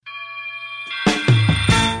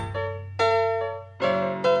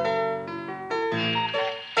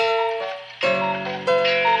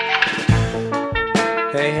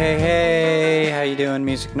Hey, how you doing,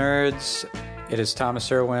 music nerds? It is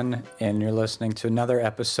Thomas Irwin, and you're listening to another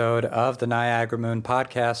episode of the Niagara Moon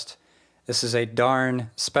podcast. This is a darn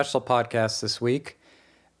special podcast this week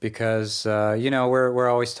because, we're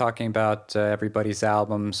always talking about everybody's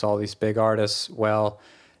albums, all these big artists. Well,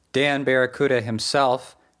 Dan Barracuda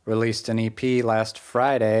himself released an EP last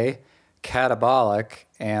Friday, Catabolic,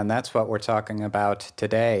 and that's what we're talking about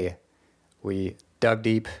today. We dug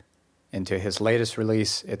deep into his latest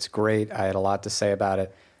release. It's great. I had a lot to say about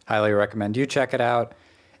it. Highly recommend you check it out.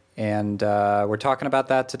 And we're talking about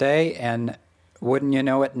that today. And wouldn't you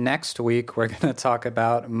know it, next week we're going to talk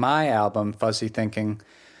about my album, Fuzzy Thinking,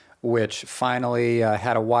 which finally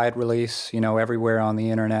had a wide release, everywhere on the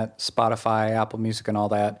internet, Spotify, Apple Music, and all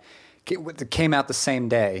that. It came out the same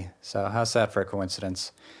day. So how's that for a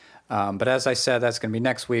coincidence? But as I said, that's going to be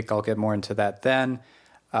next week. I'll get more into that then.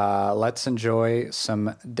 Let's enjoy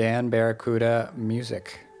some Dan Barracuda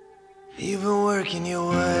music. You've been working your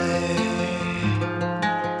way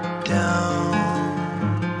down,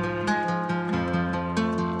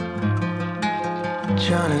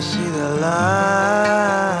 trying to see the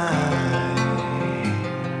light.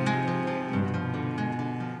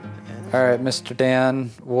 All right, Mr.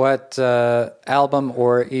 Dan, what album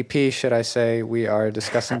or EP, should I say, we are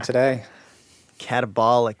discussing today?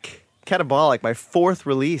 Catabolic, my fourth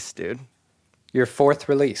release, dude. Your fourth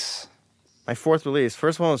release? My fourth release.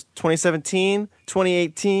 First one was 2017,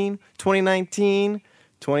 2018, 2019,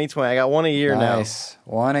 2020. I got one a year now. Nice.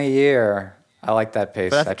 One a year. I like that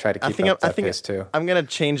pace. I try to keep up that pace, too. I'm going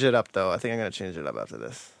to change it up, though. I think I'm going to change it up after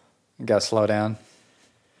this. You got to slow down?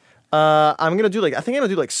 I'm going to do,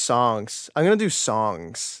 songs. I'm going to do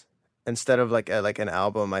songs instead of, an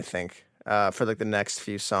album, I think. For the next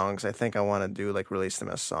few songs, I think I want to do release them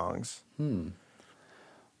as songs.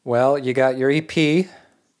 Well, you got your EP,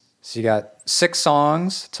 so you got 6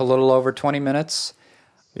 songs. It's a little over 20 minutes.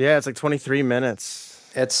 Yeah, it's 23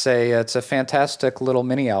 minutes. It's a fantastic little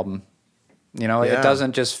mini album. It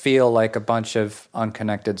doesn't just feel like a bunch of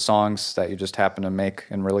unconnected songs that you just happen to make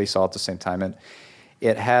and release all at the same time.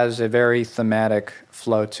 It has a very thematic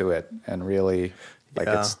flow to it, and really,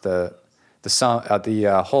 it's the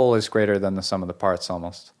whole is greater than the sum of the parts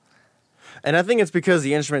almost. And I think it's because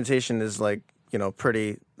the instrumentation is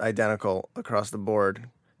pretty identical across the board.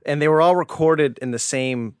 And they were all recorded in the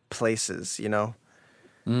same places, I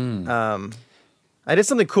did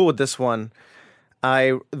something cool with this one.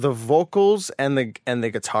 The vocals and the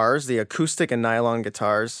guitars, the acoustic and nylon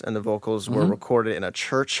guitars and the vocals were recorded in a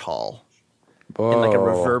church hall. Whoa. In a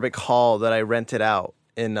reverbic hall that I rented out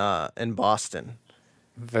in Boston.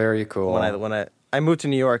 Very cool. When I moved to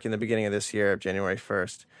New York in the beginning of this year, January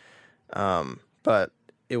 1st. But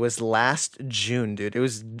it was last June, dude. It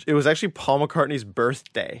was actually Paul McCartney's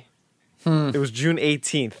birthday. It was June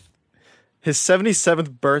 18th. His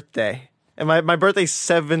 77th birthday. And my birthday's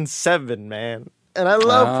 7/7, man. And I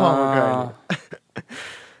love Paul McCartney.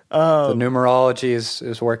 The numerology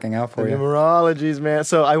is working out for you. The numerologies, man.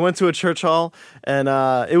 So I went to a church hall, and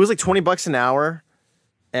it was $20 an hour.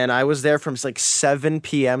 And I was there from 7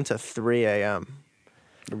 p.m. to 3 a.m.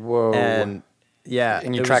 Whoa. And yeah.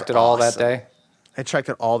 And you tracked it all that day? I tracked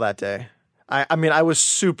it all that day. I mean, I was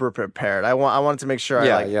super prepared. I wanted to make sure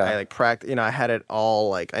I practiced, I had it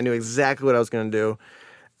all, I knew exactly what I was going to do.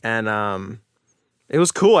 And it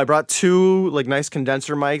was cool. I brought 2 nice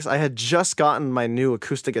condenser mics. I had just gotten my new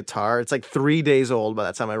acoustic guitar. It's 3 days old by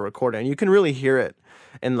that time I recorded. And you can really hear it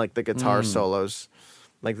in the guitar solos,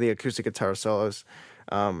 the acoustic guitar solos.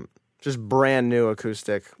 Just brand new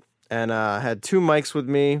acoustic, and had 2 mics with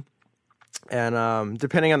me, and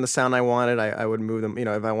depending on the sound I wanted, I would move them.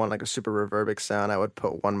 If I want a super reverbic sound, I would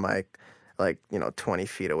put one mic 20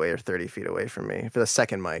 feet away or 30 feet away from me for the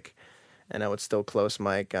second mic, and I would still close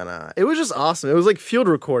mic. And it was just awesome. It was field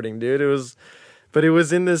recording, dude. But it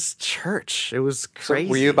was in this church. It was crazy.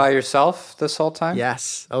 So were you by yourself this whole time?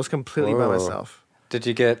 Yes, I was completely by myself. Did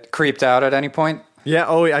you get creeped out at any point? Yeah,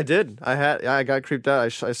 I did. I got creeped out. I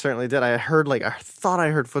certainly did. I thought I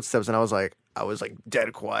heard footsteps, and I was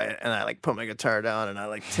dead quiet, and I put my guitar down, and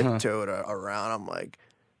I tiptoed around.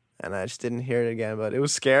 And I just didn't hear it again, but it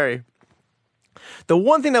was scary. The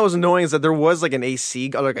one thing that was annoying is that there was an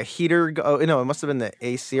AC, a heater. It must have been the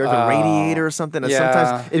AC or the radiator or something. And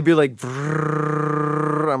sometimes it'd be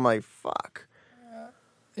brrrr. I'm fuck.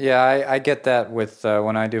 Yeah, I get that with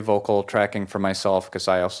when I do vocal tracking for myself, because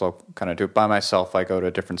I also kind of do it by myself. I go to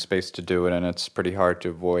a different space to do it, and it's pretty hard to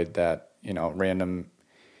avoid that, random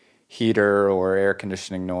heater or air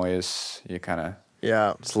conditioning noise. You kind of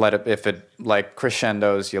just let it, if it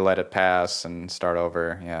crescendos, you let it pass and start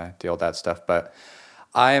over. Yeah, deal with that stuff. But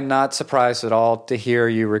I am not surprised at all to hear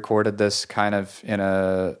you recorded this kind of in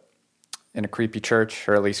a creepy church,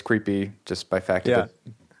 or at least creepy just by fact of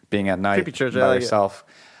it being at night creepy church, by yourself.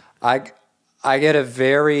 I get a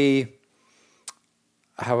very,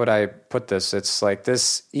 how would I put this? It's like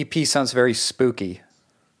this EP sounds very spooky,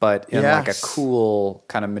 but in like a cool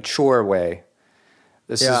kind of mature way.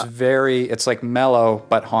 This is it's like mellow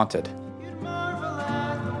but haunted.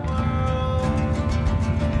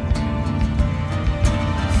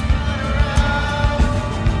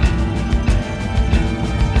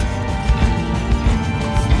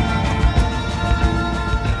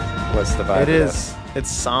 What's the vibe? It is. It's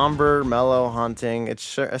somber, mellow, haunting. It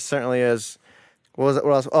certainly is. What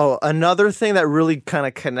else? Oh, another thing that really kind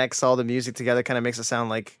of connects all the music together, kind of makes it sound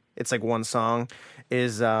like it's like one song,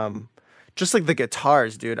 is just like the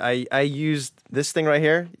guitars, dude. I used this thing right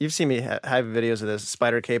here. You've seen me have videos of this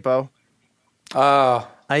Spider Capo. Wow!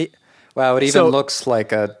 It even looks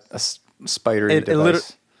like a spidery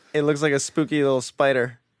device. It looks like a spooky little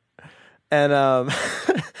spider, and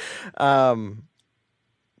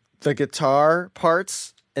the guitar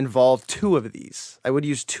parts involve 2 of these. I would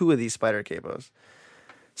use 2 of these Spider Capos.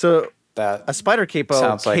 So that a Spider Capo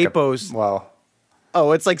sounds capos. Like wow.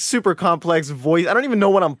 Oh, it's like super complex voice. I don't even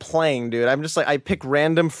know what I'm playing, dude. I'm just like, I pick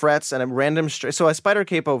random frets and a random string. So a Spider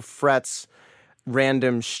Capo frets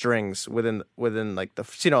random strings within like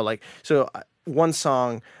the, so one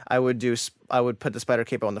song I would put the Spider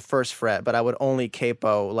Capo on the first fret, but I would only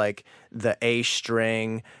capo like the A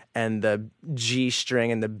string and the G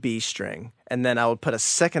string and the B string. And then I would put a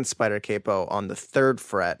second Spider Capo on the 3rd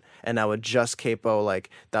fret, and I would just capo like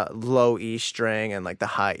the low E string and like the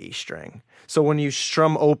high E string. So when you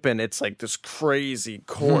strum open, it's like this crazy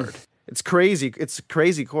chord. It's crazy. It's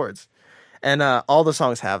crazy chords. And all the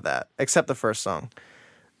songs have that, except the first song.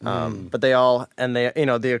 But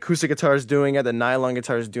the acoustic guitar is doing it, the nylon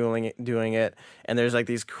guitar is doing it, and there's like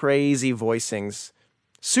these crazy voicings.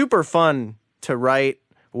 Super fun to write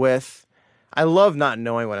with. I love not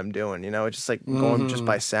knowing what I'm doing, it's just like going just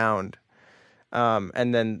by sound.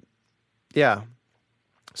 And then,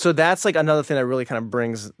 so that's like another thing that really kind of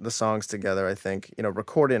brings the songs together, I think.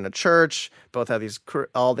 Recorded in a church, both have these,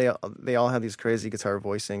 they all have these crazy guitar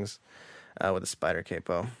voicings with a Spider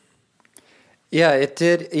Capo. Yeah, it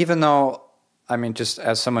did, even though, I mean, just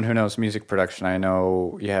as someone who knows music production, I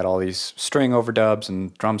know you had all these string overdubs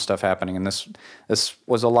and drum stuff happening, and this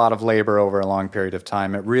was a lot of labor over a long period of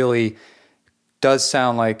time. It really does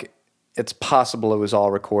sound like it's possible it was all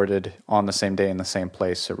recorded on the same day in the same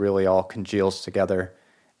place. It really all congeals together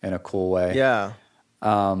in a cool way. Yeah.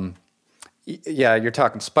 Yeah, you're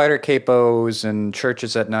talking Spider Capos and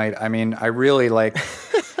churches at night. I mean, I really like...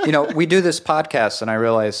 we do this podcast, and I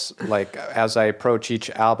realize, like, as I approach each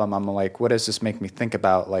album, I'm like, what does this make me think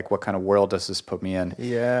about? Like, what kind of world does this put me in?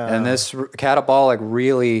 Yeah. And this Catabolic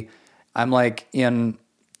really, I'm like in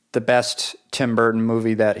the best Tim Burton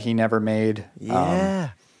movie that he never made. Yeah.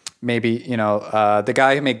 Maybe, the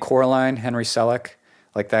guy who made Coraline, Henry Selick,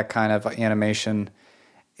 like that kind of animation.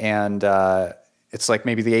 And it's like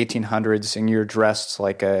maybe the 1800s, and you're dressed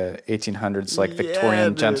like a 1800s, like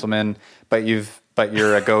Victorian gentleman, but you're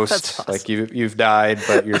a ghost. Awesome. Like you've died,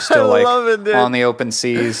 but you're still like on the open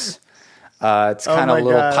seas. It's kind of a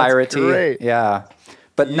little piratey. Yeah.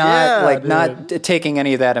 But not taking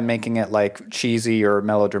any of that and making it like cheesy or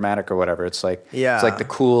melodramatic or whatever. It's like it's like the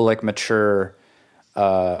cool, like mature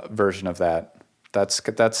version of that. That's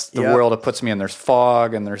the world it puts me in. There's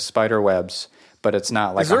fog and there's spider webs. But it's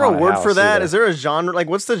not like. Is there a word for that? Either. Is there a genre? Like,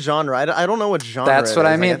 what's the genre? I don't know what genre. That's what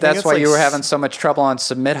I mean. That's why you were having so much trouble on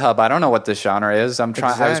Submit Hub. I don't know what this genre is. I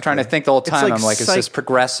was trying to think the whole time. I'm like, is this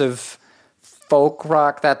progressive folk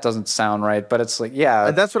rock? That doesn't sound right. But it's like, yeah.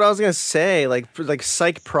 That's what I was gonna say. Like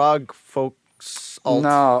psych prog folk.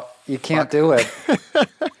 No, you can't do it.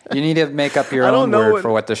 You need to make up your own word for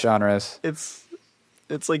what the genre is.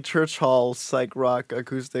 It's like church hall psych rock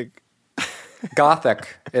acoustic.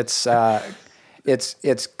 Gothic.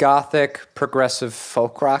 It's gothic progressive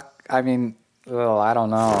folk rock. I mean, I don't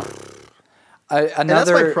know. And that's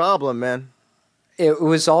my problem, man. It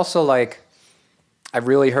was also like I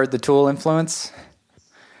really heard the Tool influence.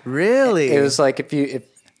 Really? It was like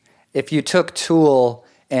if you took Tool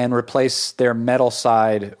and replaced their metal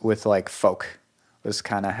side with like folk, was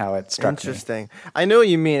kind of how it struck me. Interesting. I know what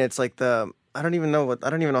you mean. It's like I don't even know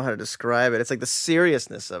how to describe it. It's like the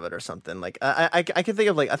seriousness of it or something. Like I can think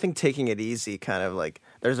of I think Taking It Easy kind of like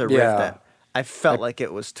there's a riff that I felt like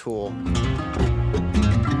it was Tool.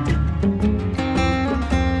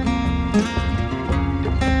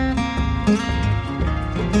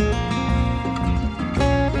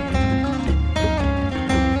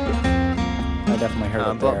 I definitely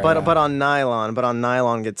heard it there. But on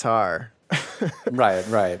nylon guitar.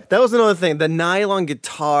 Right. That was another thing. The nylon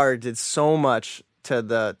guitar did so much to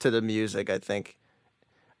the music, I think.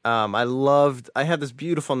 I had this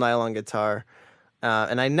beautiful nylon guitar,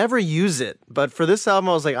 and I never use it. But for this album,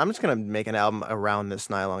 I was like, I'm just going to make an album around this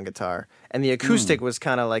nylon guitar. And the acoustic was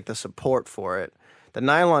kind of like the support for it. The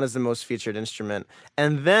nylon is the most featured instrument.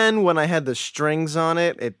 And then when I had the strings on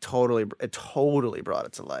it, it totally brought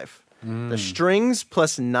it to life. The strings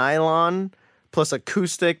plus nylon plus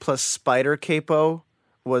acoustic plus spider capo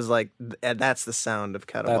was like, that's the sound of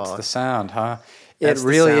Catabolic. That's the sound, huh?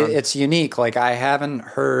 It's unique. Like, I haven't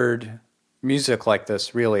heard music like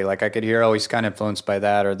this, really. Like, I could hear, he's kind of influenced by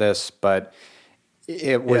that or this, but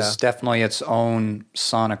it was definitely its own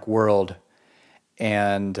sonic world.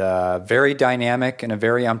 And very dynamic in a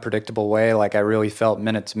very unpredictable way. Like, I really felt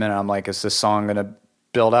minute to minute, I'm like, is this song going to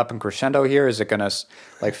build up and crescendo here? Is it going to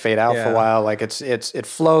like fade out for a while? Like, it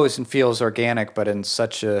flows and feels organic, but in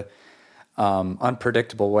such a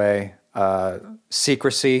unpredictable way.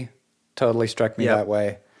 Secrecy totally struck me that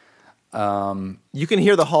way. You can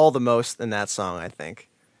hear the hall the most in that song, I think.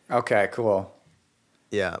 Okay, cool.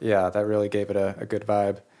 Yeah, that really gave it a good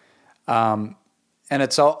vibe. And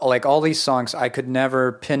it's all these songs, I could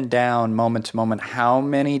never pin down moment to moment how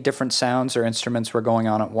many different sounds or instruments were going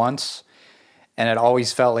on at once. And it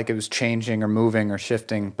always felt like it was changing or moving or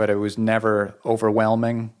shifting, but it was never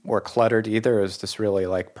overwhelming or cluttered either. It was this really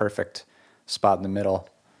like perfect spot in the middle.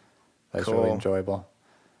 That was really enjoyable.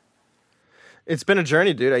 It's been a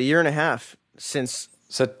journey, dude. 1.5 years since.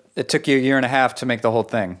 So it took you 1.5 years to make the whole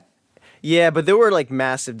thing. Yeah, but there were like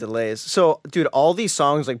massive delays. So, dude, all these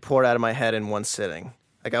songs like poured out of my head in one sitting.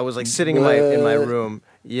 Like, I was like sitting in my room.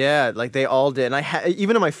 Yeah, like they all did. And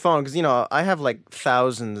even on my phone, because I have like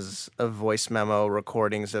thousands of voice memo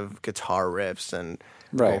recordings of guitar riffs and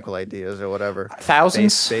vocal ideas or whatever.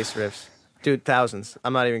 Thousands? Bass riffs, dude. Thousands.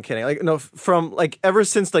 I'm not even kidding. Like, no, from like ever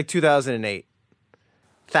since like 2008.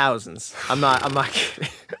 Thousands. I'm not kidding.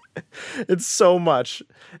 It's so much.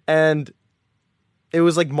 And it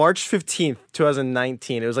was like March 15th,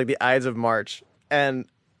 2019. It was like the Ides of March. And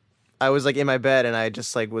I was like in my bed and I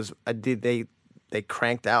just like they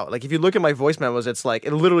cranked out. Like, if you look at my voice memos, it's like,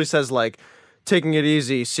 it literally says like, taking it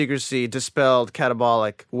easy, secrecy, dispelled,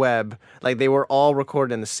 catabolic, web. Like, they were all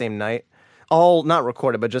recorded in the same night. All not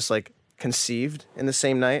recorded, but just like conceived in the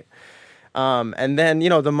same night. And then,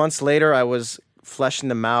 the months later I was fleshing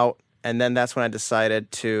them out. And then that's when I decided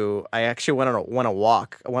I actually went on a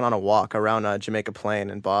walk around Jamaica Plain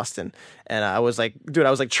in Boston. And I was like, dude, I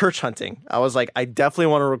was like church hunting. I was like, I definitely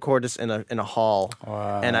want to record this in a hall.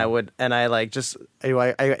 Wow. And I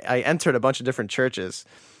entered a bunch of different churches.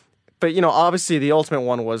 But, obviously the ultimate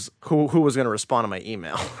one was who was going to respond to my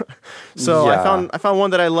email. So I found one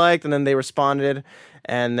that I liked, and then they responded.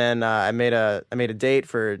 And then I made a date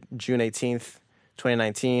for June 18th,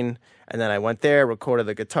 2019. And then I went there, recorded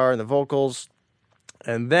the guitar and the vocals,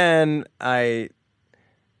 and then I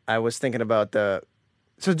was thinking about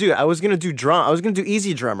dude, I was gonna do drum. I was gonna do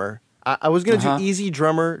Easy Drummer. I was gonna do Easy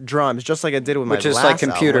Drummer drums, just like I did with my last album. Which is like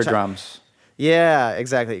computer drums. Yeah,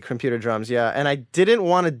 exactly, computer drums. Yeah, and I didn't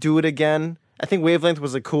want to do it again. I think Wavelength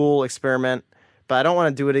was a cool experiment, but I don't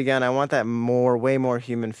want to do it again. I want that way more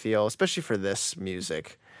human feel, especially for this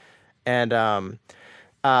music. And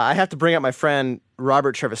I have to bring up my friend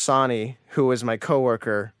Robert Trevisani, who was my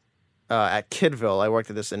coworker at Kidville. I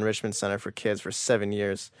worked at this enrichment center for kids for 7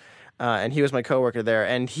 years, and he was my coworker there.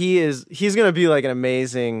 And he's going to be like an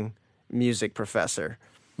amazing music professor,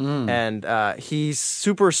 and he's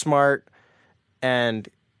super smart, and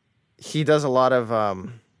he does a lot of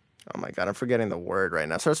oh my god, I'm forgetting the word right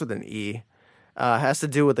now. It starts with an E. Has to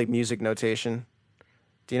do with like music notation.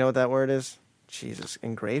 Do you know what that word is? Jesus,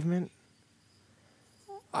 engravement.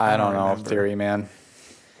 I don't know, theory, man.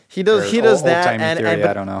 He does that, and theory,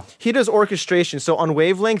 I don't know. He does orchestration. So on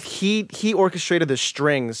Wavelength, he orchestrated the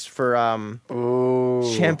strings for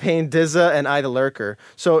Champagne Dizza and I the Lurker.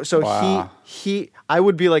 So wow. I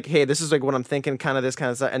would be like, hey, this is like what I'm thinking, kind of this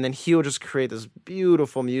kind of stuff, and then he would just create this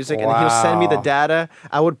beautiful music, and then he would send me the data.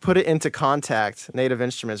 I would put it into Contact, Native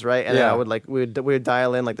Instruments, right, and then I would we would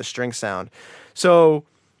dial in like the string sound. So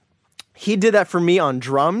he did that for me on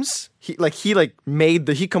drums. He composed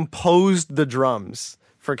the drums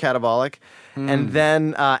for Catabolic, and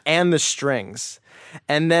then and the strings,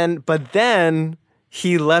 but then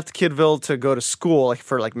he left Kidville to go to school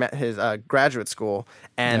for his graduate school,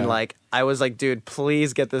 and I was like, dude,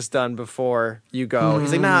 please get this done before you go.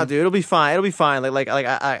 He's like, nah, dude, it'll be fine.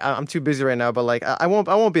 I'm too busy right now, but I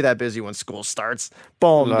won't be that busy when school starts.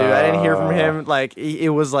 Boom, dude. I didn't hear from him. It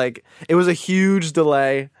was a huge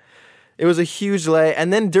delay. It was a huge delay.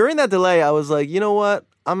 And then during that delay, I was like, you know what?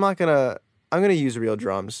 I'm gonna use real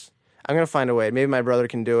drums. I'm gonna find a way. Maybe my brother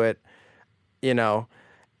can do it, you know.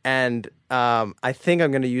 And I think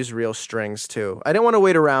I'm gonna use real strings too. I didn't want to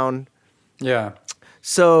wait around. Yeah.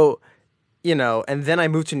 So, you know, and then I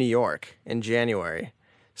moved to New York in January.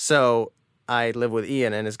 So I live with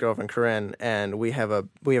Ian and his girlfriend Corinne, and we have a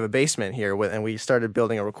basement here and we started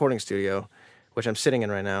building a recording studio, which I'm sitting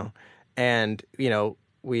in right now. And, you know,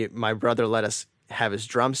 my brother let us have his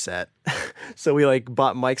drum set. So we like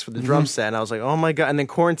bought mics for the drum set, and I was like, oh my God. And then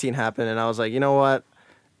quarantine happened, and I was like, you know what,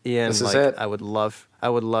 Ian, this is it. I would love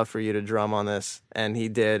for you to drum on this. And he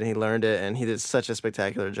did, and he learned it, and he did such a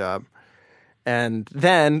spectacular job. And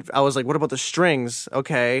then I was like, what about the strings?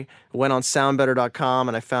 Okay. Went on soundbetter.com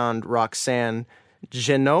and I found Roxanne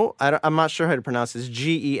Genot. I'm not sure how to pronounce this.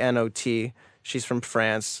 Genot. She's from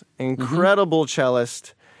France. Incredible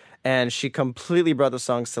cellist. And she completely brought the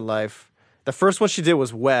songs to life. The first one she did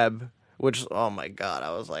was Web, which, oh my God,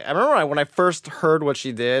 I was like, I remember when I first heard what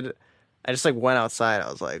she did, I just like went outside.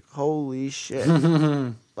 I was like, holy shit.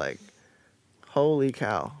 Like, holy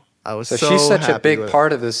cow. I was so she's such a big with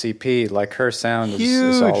part of this EP. Like her sound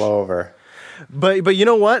is all over. But you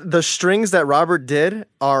know what? The strings that Robert did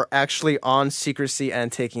are actually on Secrecy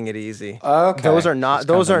and Taking It Easy. Okay. Those are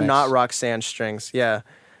not Roxanne strings. Yeah.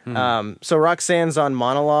 So Roxanne's on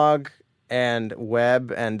Monologue and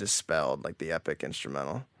Web and Dispelled, like the epic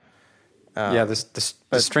instrumental. The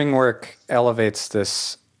string work elevates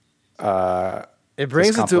this. It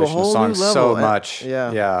brings it to a whole new level so much.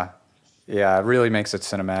 Yeah, it really makes it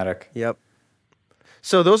cinematic. Yep.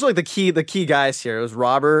 So those are like the key guys here. It was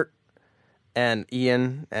Robert and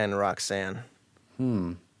Ian and Roxanne.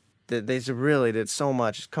 They really did so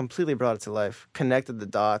much. Completely brought it to life. Connected the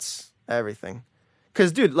dots. Everything.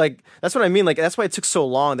 Because, dude, like, that's what I mean. Like, that's why it took so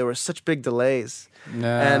long. There were such big delays.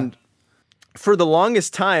 Yeah. And for the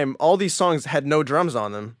longest time, all these songs had no drums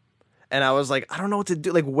on them. And I was like, I don't know what to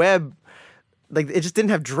do. Like, Web, like, it just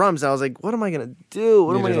didn't have drums. I was like, what am I going to do?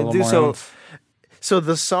 What am I going to do? So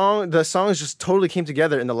the songs just totally came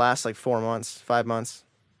together in the last, like, 5 months,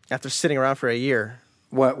 after sitting around for a year.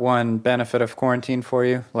 What one benefit of quarantine for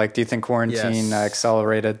you? Like, do you think quarantine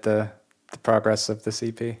accelerated the progress of this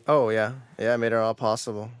EP? Oh, yeah. Yeah, it made it all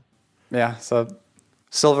possible. Yeah, so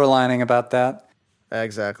silver lining about that.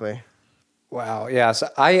 Exactly. Wow, yeah. So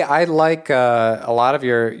I like a lot of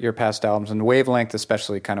your past albums, and Wavelength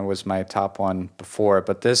especially kind of was my top one before,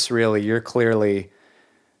 but this really, you're clearly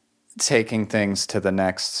taking things to the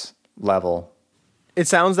next level. It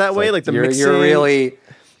sounds that way, like the mixing. You're really,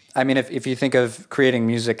 I mean, if you think of creating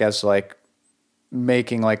music as like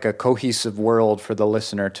making like a cohesive world for the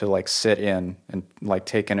listener to like sit in and like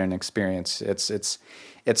take in an experience, it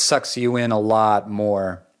sucks you in a lot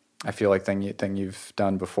more, I feel like, than you've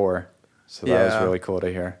done before. So that was really cool to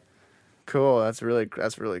hear. Cool. That's really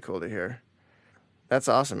cool to hear. That's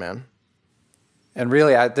awesome, man. And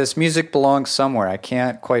really, this music belongs somewhere. I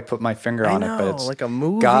can't quite put my finger on it, but it's like a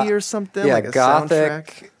movie or something. Yeah, like a gothic.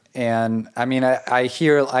 Soundtrack. And I mean, I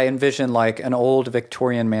envision like an old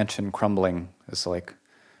Victorian mansion crumbling is like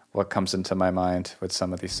what comes into my mind with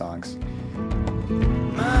some of these songs.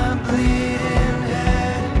 My bleeding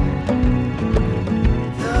head,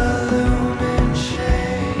 the looming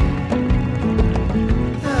shade,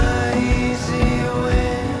 the easy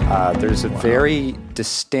way. There's a very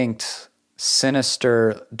distinct,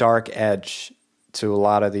 sinister, dark edge to a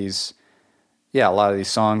lot of these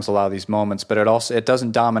songs, a lot of these moments, but it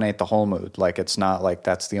doesn't dominate the whole mood. Like, it's not like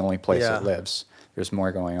that's the only place it lives. There's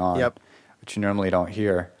more going on, which you normally don't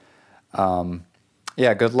hear.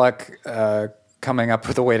 Good luck coming up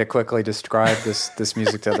with a way to quickly describe this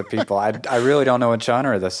music to other people. I really don't know what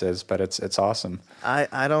genre this is, but it's awesome.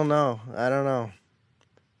 I don't know.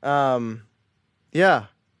 Yeah.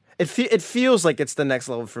 It feels like it's the next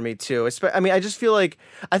level for me too. I mean, I just feel like,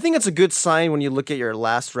 I think it's a good sign when you look at your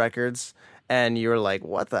last records and you're like,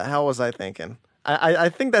 what the hell was I thinking? I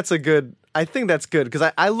think that's good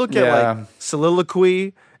because I look at like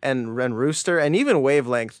Soliloquy and Rooster and even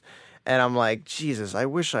Wavelength, and I'm like, Jesus, I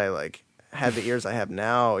wish I like had the ears I have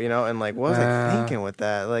now, you know, and like, what was I thinking with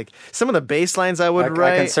that? Like, some of the bass lines I would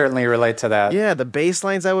write. I can certainly relate to that. Yeah, the bass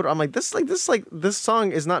lines I'm like, this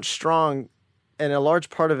song is not strong, and a large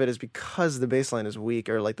part of it is because the bass line is weak,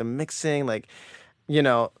 or like the mixing, like, you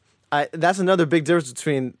know, that's another big difference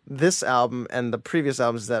between this album and the previous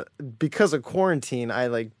albums, that because of quarantine, I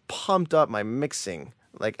like pumped up my mixing,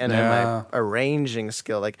 like, and my arranging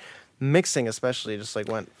skill, like mixing especially, just like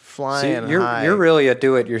went flying high. You're really a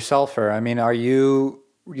do-it-yourselfer. I mean,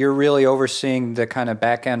 you're really overseeing the kind of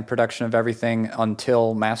back-end production of everything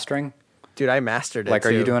until mastering? Dude, I mastered it. Like,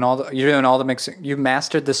 too. You're doing all the mixing? You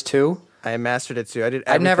mastered this too? I mastered it too. I did.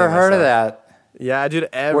 I've never heard of that. Yeah, I did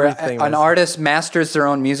everything. Where an artist masters their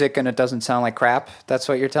own music and it doesn't sound like crap. That's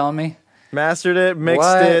what you're telling me? Mastered it,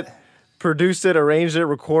 mixed it, produced it, arranged it,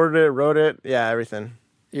 recorded it, wrote it. Yeah, everything.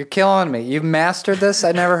 You're killing me. You mastered this?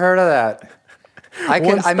 I never heard of that.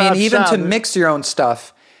 Even to mix your own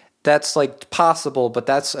stuff, that's like possible, but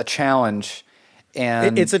that's a challenge.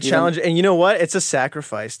 And it's a challenge, and you know what? It's a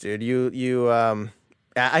sacrifice, dude.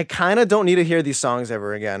 I kind of don't need to hear these songs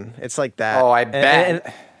ever again. It's like that. Oh, I bet. And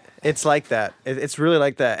it's like that. It's really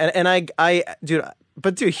like that.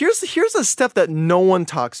 Dude, here's the step that no one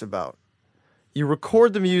talks about. You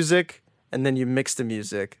record the music, and then you mix the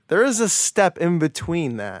music. There is a step in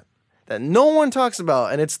between that no one talks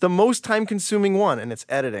about, and it's the most time-consuming one, and it's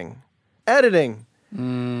editing.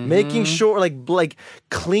 Making sure, like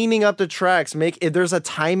cleaning up the tracks. If there's a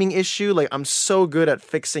timing issue, like I'm so good at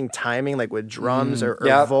fixing timing, like with drums or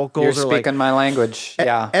vocals. You're speaking my language.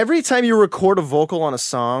 Yeah. Every time you record a vocal on a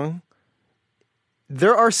song,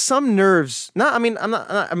 there are some nerves.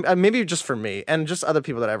 Maybe just for me and just other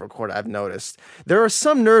people that I've recorded, I've noticed there are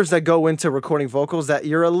some nerves that go into recording vocals that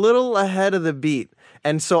you're a little ahead of the beat.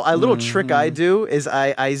 And so a little trick I do is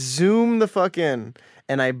I zoom the fuck in.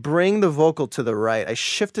 And I bring the vocal to the right. I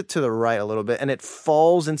shift it to the right a little bit, and it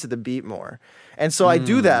falls into the beat more. And so I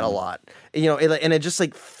do that a lot, and it just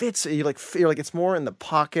like fits. You like feel like it's more in the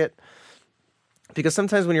pocket. Because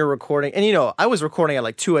sometimes when you're recording, and I was recording at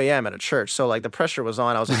like 2 a.m. at a church, so like the pressure was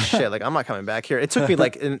on. I was like, shit, like I'm not coming back here. It took me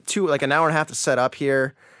like an hour and a half to set up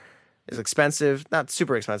here. It's expensive, not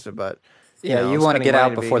super expensive, but you want to get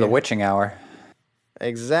out before the witching hour.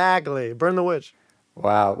 Exactly, burn the witch.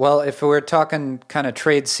 Wow. Well, if we're talking kind of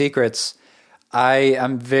trade secrets, I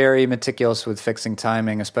am very meticulous with fixing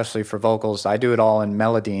timing, especially for vocals. I do it all in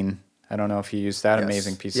Melodyne. I don't know if you use that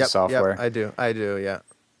amazing piece of software. Yep, I do, yeah.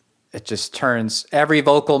 It just turns every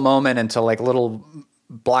vocal moment into like little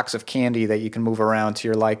blocks of candy that you can move around to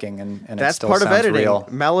your liking, and that's it still part of editing. Real.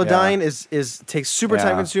 Melodyne is takes super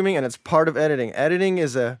time consuming, and it's part of editing. Editing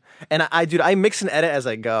is I mix and edit as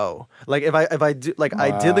I go. Like if I do, like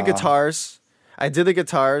I did the guitars. And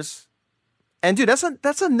dude,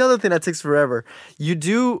 that's another thing that takes forever.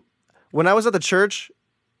 When I was at the church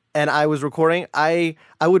and I was recording, I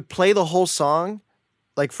would play the whole song,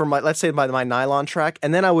 like for let's say my nylon track,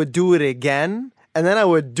 and then I would do it again,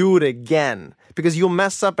 because you'll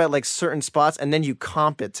mess up at like certain spots, and then you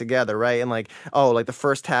comp it together, right? And like, like the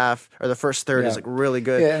first half or the first third is like really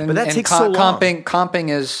good, but that takes so long. Comping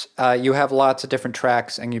is you have lots of different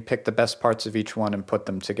tracks, and you pick the best parts of each one and put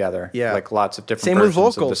them together. Yeah, like lots of different same versions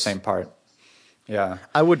with vocals. of the same part. Yeah,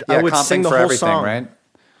 I would sing the for whole everything, song, right?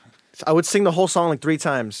 I would sing the whole song like 3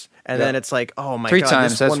 times, and then it's like, oh my god, 3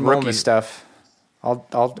 times. That's one rookie moment. stuff.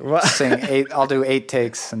 I'll sing 8. I'll do 8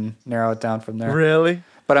 takes and narrow it down from there. Really?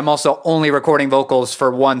 But I'm also only recording vocals for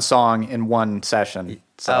one song in one session.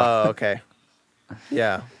 So. Oh, okay.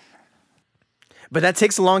 Yeah. But that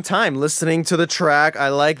takes a long time, listening to the track. I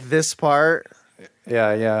like this part.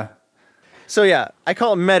 Yeah. So yeah, I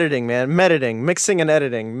call it mediting, man. Mediting, mixing and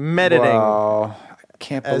editing. Mediting. Wow. I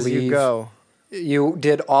can't believe as you go. You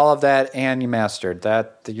did all of that and you mastered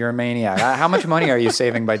that. You're a maniac. How much money are you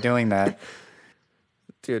saving by doing that?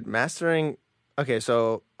 Dude, mastering. Okay,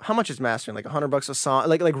 so how much is mastering? Like $100 a song?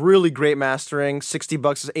 Like really great mastering, $60,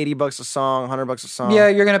 $80 a song, $100 a song. Yeah,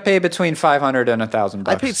 you're gonna pay between $500 and $1,000.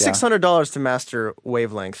 I paid $600 to master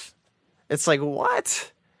Wavelength. It's like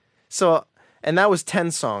what? So, and that was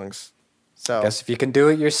 10 songs. So I guess if you can do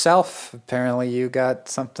it yourself, apparently you got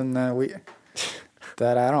something that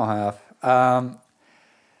that I don't have.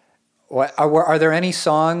 Are there any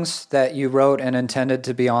songs that you wrote and intended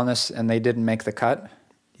to be on this and they didn't make the cut?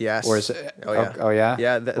 Yes. Or is it? Oh yeah. Oh yeah.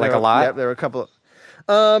 Yeah. Like a lot. Yeah, there were a couple.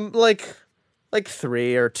 Like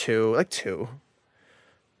 3 or 2. Like 2.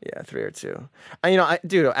 Yeah, 3 or 2.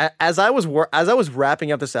 Dude, as I was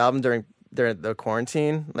wrapping up this album during the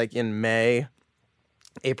quarantine, like in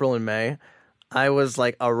April and May, I was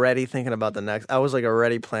like already thinking about the next. I was like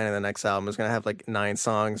already planning the next album. It was gonna have like 9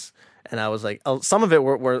 songs, and I was like, some of it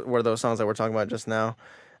were those songs that we're talking about just now,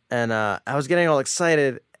 and I was getting all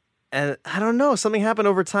excited. And I don't know, something happened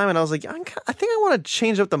over time, and I was like, I think I want to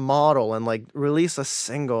change up the model and like release a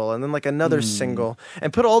single and then like another single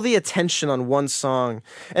and put all the attention on one song.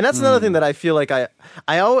 And that's another thing that I feel like I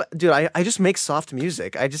just make soft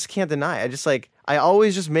music. I just can't deny. I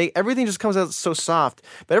always just make everything just comes out so soft.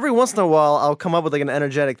 But every once in a while, I'll come up with like an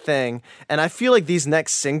energetic thing. And I feel like these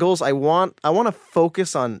next singles, I want to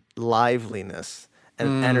focus on liveliness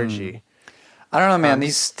and energy. I don't know, man.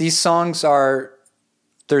 These songs are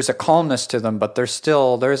there's a calmness to them, but there's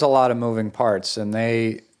a lot of moving parts, and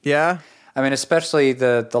they. Yeah. I mean, especially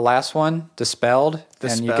the last one, Dispelled.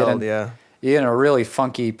 And you get a really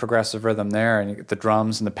funky progressive rhythm there, and you get the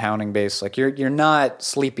drums and the pounding bass. Like you're not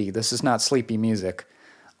sleepy. This is not sleepy music.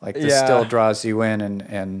 Like this still draws you in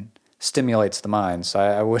and stimulates the mind. So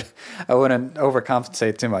I wouldn't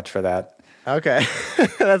overcompensate too much for that. Okay,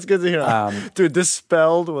 that's good to hear. Dude,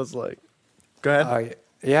 Dispelled was like, go ahead.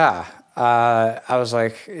 Yeah. I was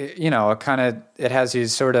like, it has you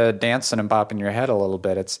sort of dancing and bopping your head a little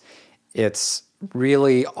bit. It's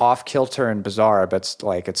really off kilter and bizarre, but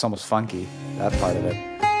it's almost funky, that part of it.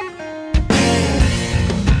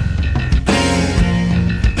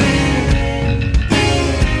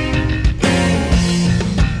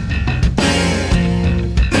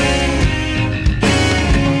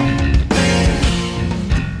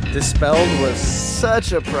 Dispelled was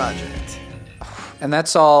such a project. And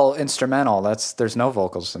that's all instrumental. There's no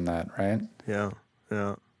vocals in that, right? Yeah.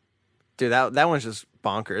 Dude, that one's just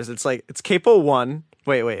bonkers. It's Capo 1.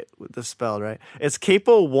 Wait, Dispelled, right? It's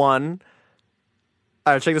Capo 1.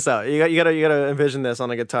 All right, check this out. You gotta envision this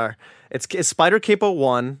on a guitar. It's Spider Capo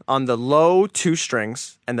 1 on the low 2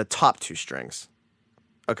 strings and the top 2 strings.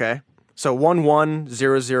 Okay? So 1 1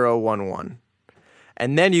 0 0 1 1.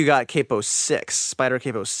 And then you got Capo 6, Spider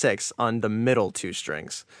Capo 6 on the middle 2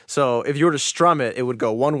 strings. So if you were to strum it, it would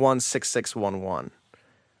go 1 1 6 6 1 1.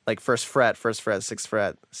 Like first fret, 6th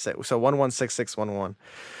fret. So 1 1 6 6 1 1.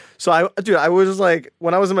 So I was just like,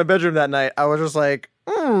 when I was in my bedroom that night, I was just like,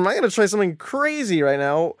 I'm gonna try something crazy right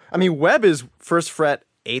now. I mean, Web is 1st fret,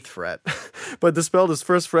 8th fret, but Dispelled is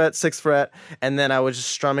 1st fret, 6th fret, and then I was just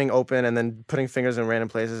strumming open and then putting fingers in random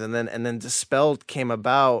places, and then Dispelled came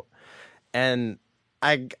about, and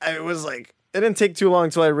I was like, it didn't take too long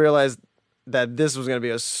until I realized that this was going to be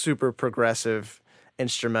a super progressive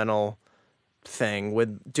instrumental thing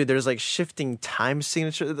there's like shifting time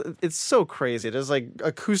signature. It's so crazy. There's like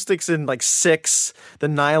acoustics in like 6, the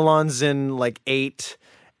nylons in like 8,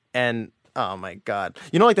 and oh my God.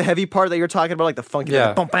 You know, like the heavy part that you're talking about, like the funky,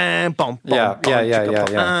 like, bum, bam, bum, bum,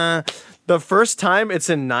 yeah. The first time it's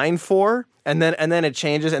in 9/4. And then it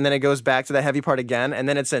changes, and then it goes back to the heavy part again, and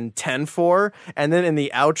then it's in 10/4, and then in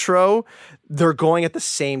the outro, they're going at the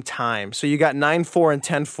same time. So you got 9/4 and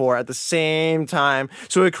 10/4 at the same time.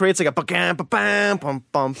 So it creates like a ba-gam, ba-bam, bum,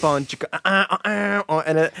 bum, bum,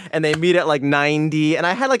 and they meet at like 90. And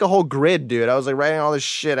I had like a whole grid, dude. I was like writing all this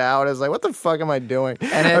shit out. I was like, what the fuck am I doing?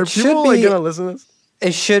 And are people like gonna listen to this?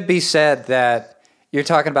 It should be said that you're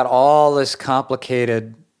talking about all this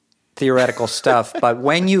complicated theoretical stuff, but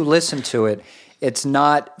when you listen to it, it's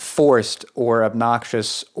not forced or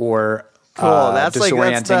obnoxious or that's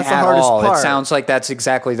disorienting that's at all. part. It sounds like that's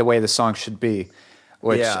exactly the way the song should be,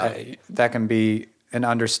 which that can be an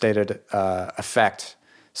understated effect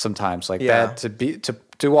sometimes. That to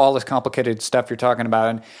do all this complicated stuff you're talking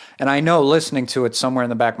about, and I know listening to it somewhere in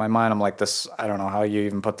the back of my mind, I'm like, this. I don't know how you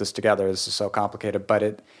even put this together. This is so complicated,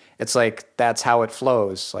 but it's like that's how it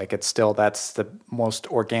flows. Like that's the most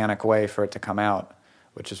organic way for it to come out,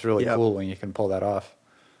 which is really cool when you can pull that off.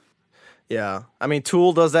 Yeah, I mean,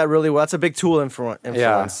 Tool does that really well. That's a big Tool influence.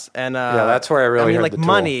 Yeah, and that's where I really heard like the Tool.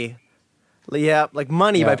 Money. Yeah, like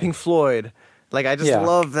Money by Pink Floyd. Like I just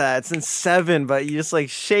love that. It's in 7, but you just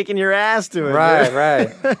like shaking your ass to it.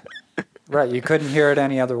 Right. Right. You couldn't hear it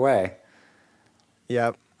any other way.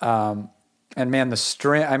 Yep. And man, the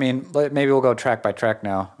string, I mean, maybe we'll go track by track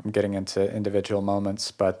now. I'm getting into individual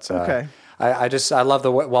moments, but okay. I love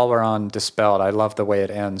while we're on Dispelled, I love the way it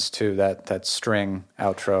ends too, that string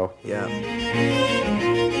outro. Yeah.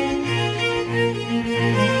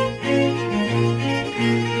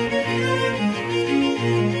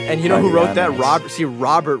 And you know who wrote that?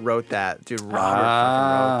 Robert wrote that. Dude, Robert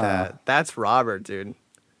fucking wrote that. That's Robert, dude.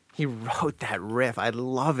 He wrote that riff. I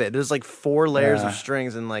love it. There's like 4 layers of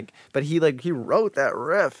strings and but he wrote that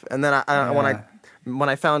riff. And then when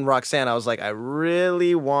I found Roxanne, I was like, I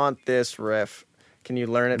really want this riff. Can you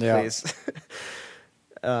learn it, please?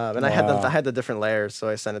 And I had the different layers, so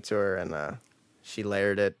I sent it to her, and she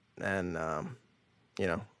layered it and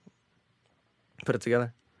put it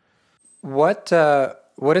together. What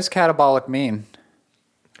does catabolic mean?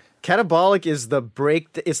 Catabolic is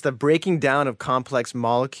it's the breaking down of complex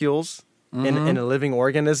molecules in a living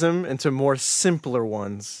organism into more simpler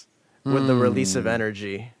ones with the release of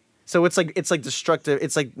energy. So it's like destructive.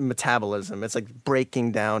 It's like metabolism. It's like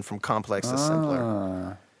breaking down from complex to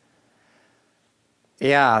simpler.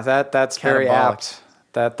 Yeah, that's very apt.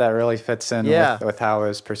 That really fits in with how I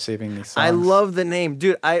was perceiving these songs. I love the name,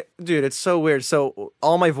 dude. It's so weird. So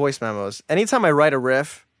all my voice memos, anytime I write a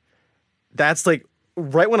riff, that's like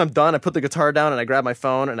right when I'm done, I put the guitar down and I grab my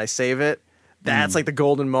phone and I save it. That's like the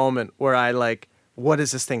golden moment where I like, what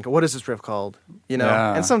is this thing? What is this riff called? You know?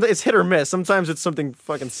 Yeah. And sometimes it's hit or miss. Sometimes it's something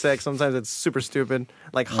fucking sick. Sometimes it's super stupid,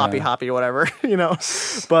 like hoppy or whatever, you know?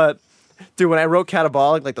 But dude, when I wrote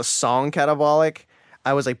Catabolic, like the song Catabolic,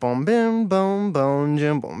 I was like boom boom boom boom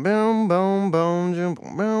jim boom boom boom boom jim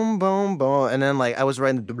boom boom boom boom, and then like I was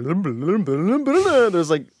writing there's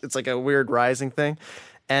like it's like a weird rising thing,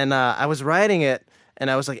 and I was writing it and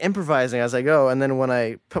I was like improvising as I go, and then when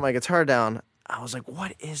I put my guitar down, I was like,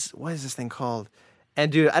 what is this thing called?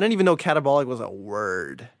 And dude, I didn't even know Catabolic was a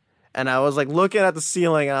word, and I was like looking at the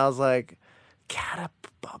ceiling and I was like,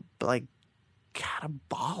 catabolic.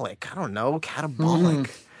 I don't know, catabolic.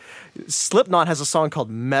 Slipknot has a song called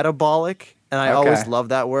Metabolic, and I always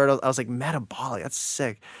loved that word. I was like, metabolic, that's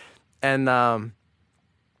sick. And I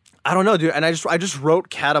don't know, dude. And I just wrote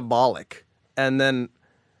Catabolic, and then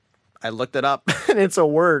I looked it up, and it's a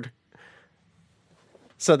word.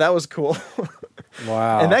 So that was cool.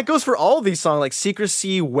 Wow. And that goes for all of these songs, like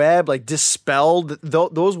Secrecy, Web, like Dispelled.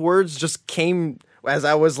 Those words just came as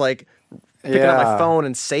I was like picking up my phone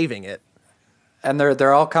and saving it. And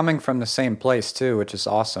they're all coming from the same place too, which is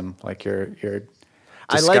awesome. Like you're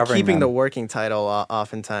I like keeping the working title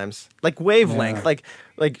oftentimes. Like Wavelength, like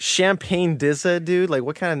Champagne Dizza, dude. Like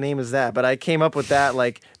what kind of name is that? But I came up with that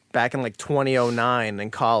like back in like 2009 in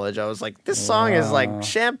college. I was like, this song is like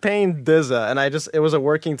Champagne Dizza, and it was a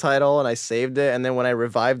working title, and I saved it. And then when I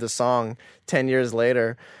revived the song 10 years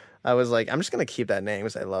later, I was like, I'm just gonna keep that name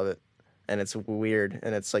because I love it, and it's weird,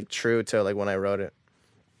 and it's like true to like when I wrote it.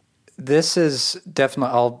 This is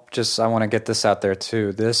definitely, I want to get this out there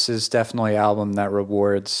too. This is definitely an album that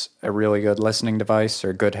rewards a really good listening device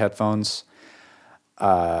or good headphones,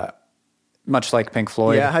 much like Pink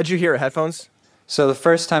Floyd. Yeah, how'd you hear it? Headphones? So the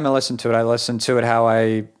first time I listened to it how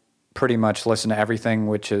I pretty much listen to everything,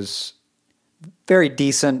 which is very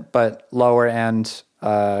decent but lower end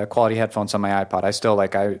quality headphones on my iPod.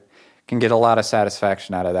 I can get a lot of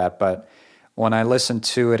satisfaction out of that. But when I listened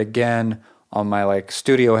to it again on my like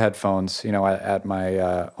studio headphones, you know, at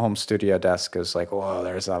my home studio desk, is like, whoa,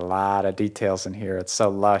 there's a lot of details in here. It's so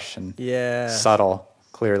lush and subtle.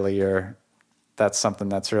 Clearly, that's something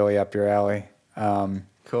that's really up your alley.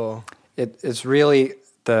 Cool. It's really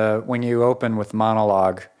when you open with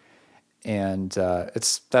Monologue, and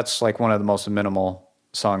that's like one of the most minimal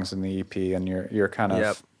songs in the EP, and you're kind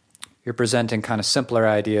of you're presenting kind of simpler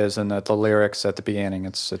ideas, and the lyrics at the beginning,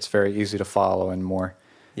 it's very easy to follow and more.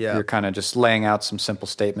 Yeah. You're kind of just laying out some simple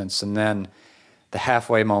statements, and then the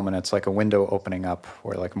halfway moment, it's like a window opening up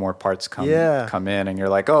where like more parts come in, and you're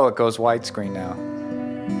like, oh, it goes widescreen now.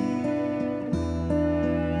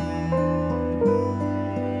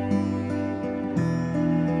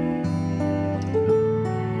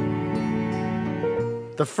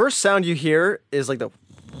 The first sound you hear is like the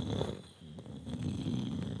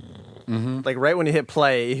like right when you hit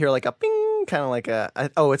play, you hear like a ping, kind of like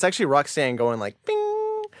it's actually Roxanne going like ping.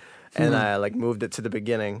 And I like moved it to the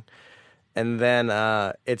beginning, and then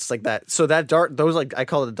it's like that. So that those like I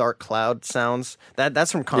call it the dark cloud sounds. That's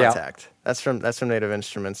from Contact. Yeah. That's from Native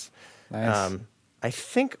Instruments. Nice. I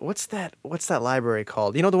think what's that library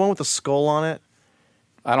called? You know, the one with the skull on it.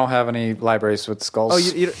 I don't have any libraries with skulls. Oh,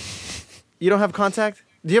 you don't have Contact?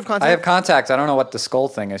 Do you have Contact? I have Contact. I don't know what the skull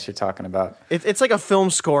thing is you're talking about. It's like a film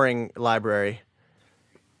scoring library.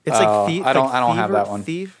 It's like Thief. I don't have that one.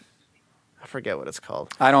 Thief. I forget what it's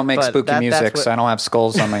called. I don't make spooky music, so I don't have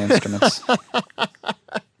skulls on my instruments.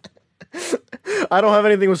 I don't have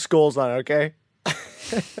anything with skulls on it, okay?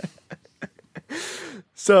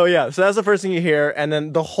 So that's the first thing you hear, and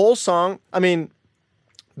then the whole song, I mean,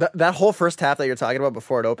 that whole first half that you're talking about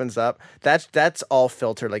before it opens up, that's all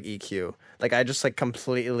filtered like EQ. Like I just like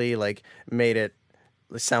completely like made it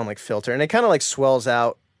sound like filter, and it kind of like swells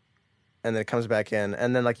out, and then it comes back in,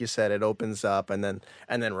 and then like you said, it opens up, and then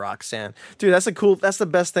Roxanne, dude, that's the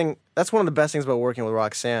best thing. That's one of the best things about working with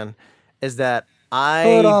Roxanne, is that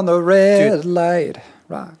put on the red light,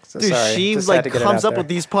 Roxanne. Dude, she like comes up with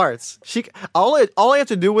these parts. All I have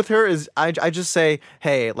to do with her is I just say,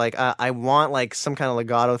 hey, like I want like some kind of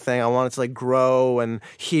legato thing. I want it to like grow and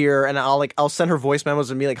hear, and I'll send her voice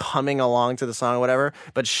memos of me like humming along to the song or whatever.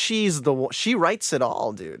 But she writes it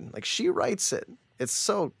all, dude. Like she writes it. It's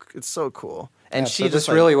so cool. And she just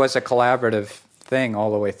really was a collaborative thing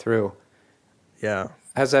all the way through. Yeah.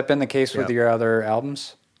 Has that been the case with your other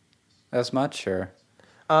albums as much, or?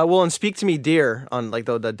 Well, and Speak to Me Dear on like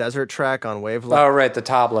the desert track on Wavelength. Oh, right, the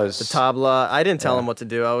tablas. The tabla. I didn't tell him what to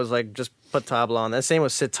do. I was like, just put tabla on. The same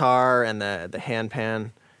with sitar and the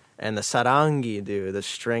handpan and the sarangi, dude, the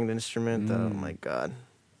stringed instrument. Oh my god.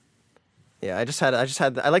 Yeah,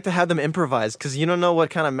 I like to have them improvise because you don't know what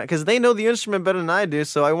kind of because they know the instrument better than I do.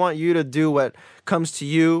 So I want you to do what comes to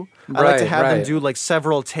you. I like to have them do like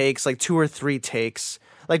several takes, like 2 or 3 takes.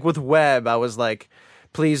 Like with Webb, I was like,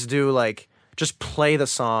 please do like just play the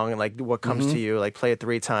song, like what comes to you, like play it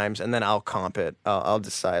 3 times, and then I'll comp it. I'll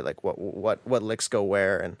decide like what licks go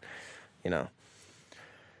where, and you know.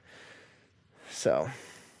 So.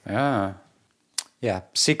 Yeah.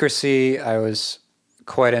 Secrecy, I was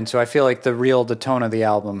quite into. I feel like the tone of the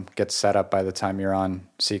album gets set up by the time you're on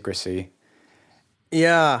Secrecy.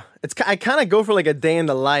 Yeah, I kind of go for like a day in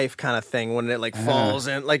the life kind of thing when it like falls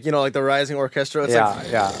in, like you know, like the rising orchestra.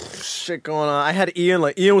 It's shit going on. I had Ian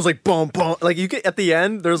was like boom boom, like you get at the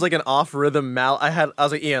end. There's like an off rhythm I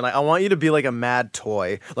was like Ian, like I want you to be like a mad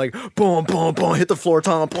toy, like boom boom boom, hit the floor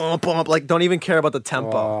tom, boom boom, like don't even care about the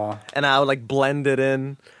tempo. Wow. And I would like blend it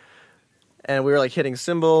in, and we were like hitting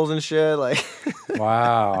cymbals and shit, like.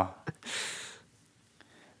 Wow.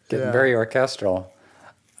 Getting very orchestral.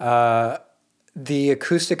 The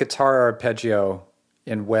acoustic guitar arpeggio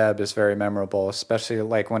in Webb is very memorable, especially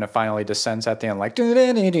like when it finally descends at the end, like that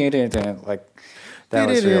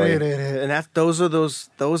was really. And those are those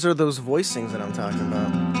voicings that I'm talking about.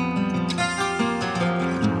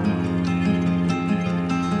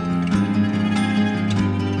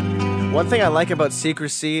 One thing I like about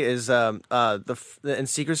Secrecy is in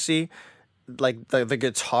Secrecy, like the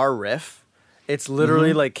guitar riff, it's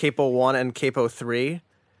literally like capo 1 and capo 3.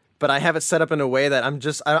 But I have it set up in a way that I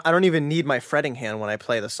don't even need my fretting hand when I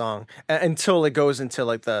play the song until it goes into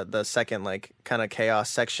like the second like kind of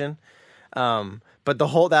chaos section. But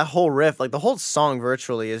that whole riff, like the whole song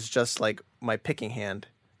virtually is just like my picking hand,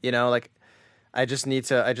 you know, like I just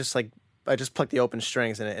pluck the open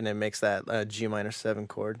strings and it makes that G minor 7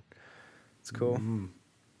 chord. It's cool. Mm-hmm.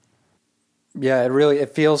 Yeah, it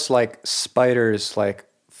feels like spiders like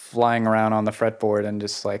flying around on the fretboard and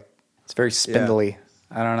just like it's very spindly. Yeah.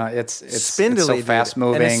 I don't know. It's spindly, it's so fast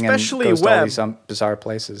moving, and especially goes Webb. To all these bizarre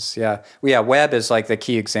places. Yeah, Webb is like the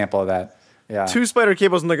key example of that. Yeah, 2 spider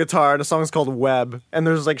cables on the guitar, and the song's called Webb, and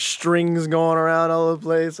there's like strings going around all over the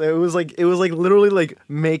place. It was like literally like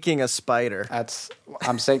making a spider.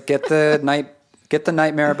 I'm saying get the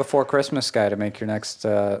Nightmare Before Christmas guy to make your next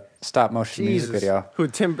stop motion music video.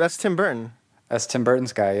 That's Tim Burton. That's Tim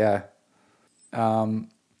Burton's guy. Yeah. And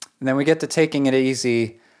then we get to Taking It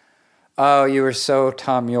Easy. Oh, you were so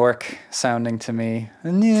Tom York sounding to me.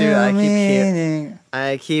 Dude,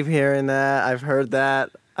 I keep hearing that. I've heard that.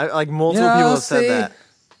 Like multiple people have said that.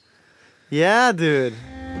 Yeah, dude.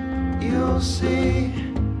 You'll see.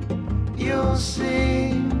 You'll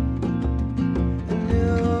see.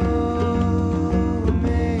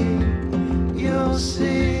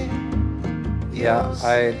 Yeah,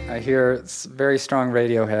 I hear very strong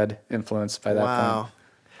Radiohead influence by that point.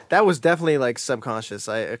 That was definitely like subconscious,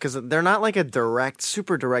 because they're not like a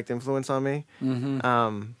super direct influence on me.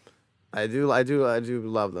 Mm-hmm. I do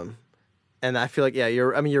love them, and I feel like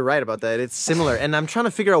you're right about that. It's similar, and I'm trying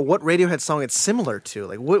to figure out what Radiohead song it's similar to.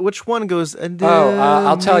 Like which one goes?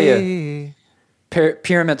 I'll tell you,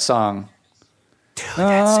 Pyramid Song. Dude,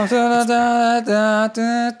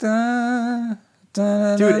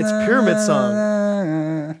 it's Pyramid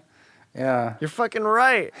Song. Yeah, you're fucking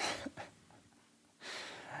right.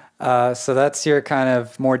 So that's your kind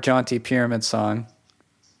of more jaunty Pyramid Song.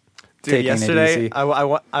 Dude, yesterday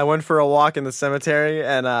I went for a walk in the cemetery,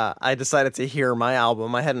 and I decided to hear my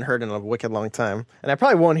album. I hadn't heard it in a wicked long time, and I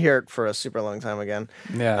probably won't hear it for a super long time again.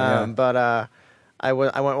 Yeah. But I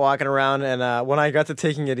went walking around, and when I got to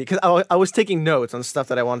Taking It, because I was taking notes on stuff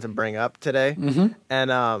that I wanted to bring up today,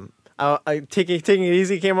 and Taking It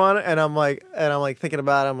Easy came on, and I'm like thinking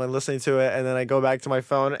about it. I'm like listening to it, and then I go back to my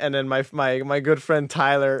phone, and then my good friend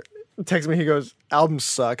Tyler texts me. He goes, "Album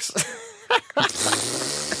sucks."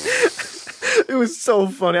 It was so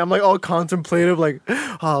funny. I'm like all contemplative, like,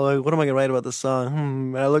 oh, like, what am I gonna write about this song?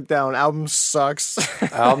 And I look down, album sucks.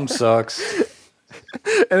 Album sucks. And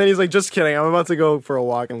then he's like, just kidding. I'm about to go for a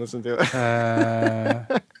walk and listen to it.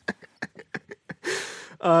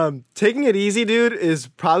 Taking It Easy, dude, is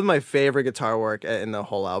probably my favorite guitar work in the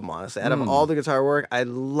whole album, honestly. Out of all the guitar work, I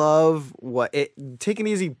love Taking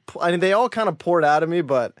It Easy. I mean, they all kind of poured out of me,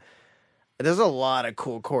 but there's a lot of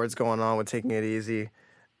cool chords going on with Taking It Easy.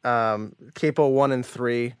 Capo 1 and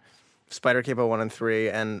 3, Spider Capo 1 and 3,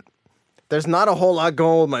 and there's not a whole lot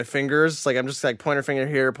going with my fingers. Like I'm just like pointer finger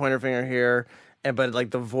here, but like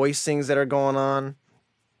the voicings that are going on,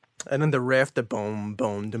 and then the riff, the boom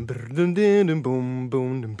boom boom boom boom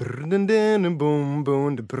boom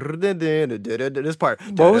boom. This part.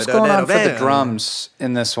 What was going on for the drums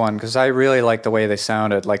in this one? Because I really like the way they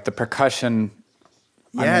sounded. Like the percussion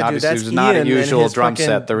Yeah, I mean, dude, obviously that's it was not Ian a usual and drum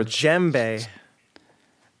set. There was djembe.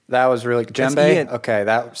 That was really djembe. Okay,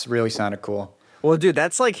 that really sounded cool. Well, dude,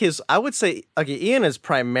 that's like his. I would say, okay, Ian is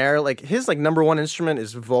primarily like his like number one instrument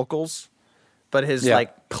is vocals, but his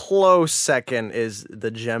like close second is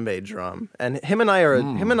the djembe drum. And him and I are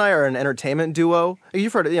an entertainment duo.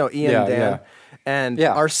 You've heard, Ian and Dan, and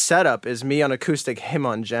our setup is me on acoustic, him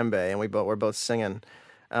on djembe, and we're both singing.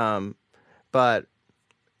 But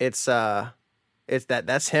it's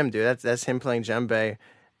that's him, dude. That's him playing djembe.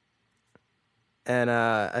 And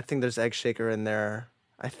I think there's Egg Shaker in there.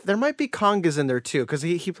 There might be congas in there too, because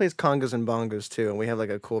he plays congas and bongos too, and we have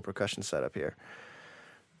like a cool percussion setup here.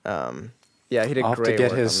 Yeah, he did I'll great. have to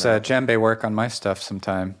get his djembe work on my stuff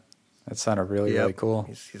sometime. That sounded really cool.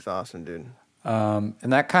 He's awesome, dude. And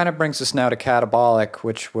that kind of brings us now to Catabolic,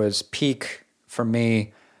 which was peak for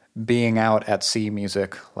me being out at sea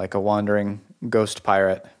music, like a wandering ghost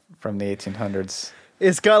pirate from the 1800s.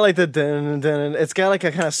 It's got like the dun, dun, it's got like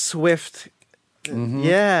a kind of swift,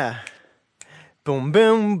 yeah. Boom,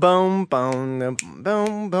 boom, boom, boom, boom,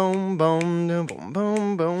 boom, boom, boom,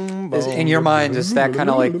 boom, boom. In your mind, is that kind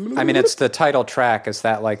of like? I mean, it's the title track. Is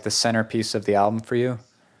that like the centerpiece of the album for you?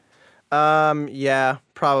 Yeah,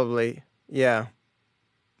 probably. Yeah.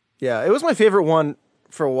 It was my favorite one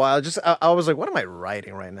for a while. Just I was like, what am I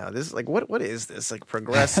writing right now? This is like what is this? Like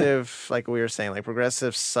progressive, like we were saying, like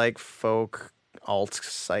progressive psych folk alt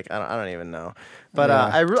psych. I don't even know. But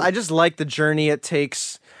I just like the journey it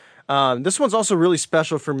takes. This one's also really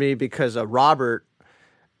special for me because Robert,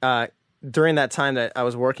 during that time that I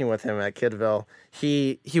was working with him at Kidville,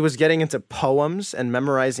 he was getting into poems and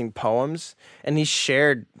memorizing poems, and he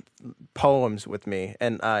shared poems with me,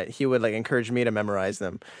 and he would like encourage me to memorize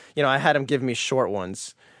them. I had him give me short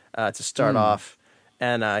ones to start off,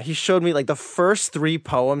 and he showed me like the first 3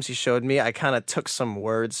 poems he showed me. I kind of took some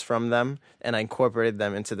words from them and I incorporated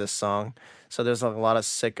them into this song. So there's like a lot of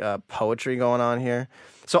sick poetry going on here.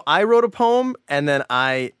 So I wrote a poem, and then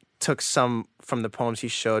I took some from the poems he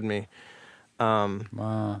showed me.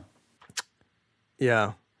 Wow.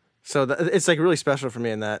 Yeah. So it's like really special for me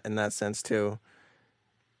in that sense too.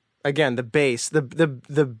 Again, the bass, the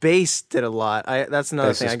bass did a lot. That's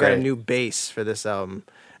another thing. I got a new bass for this album.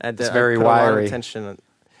 And it's very I put wiry. A lot of attention.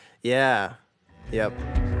 Yeah. Yep.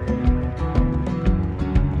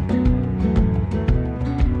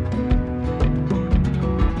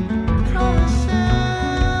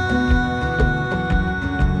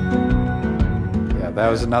 That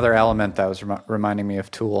was another element that was reminding me of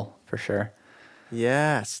Tool, for sure.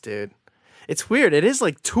 Yes, dude. It's weird. It is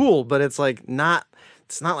like Tool, but it's like not.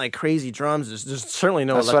 It's not like crazy drums. There's certainly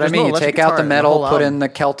no. That's what I mean. You take out the metal, put in the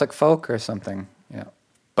Celtic folk or something. Yeah,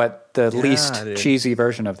 but the least cheesy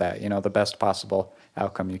version of that. The best possible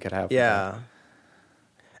outcome you could have. Yeah.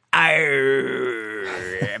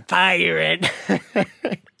 Pirate.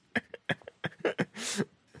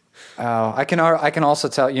 Oh, I can also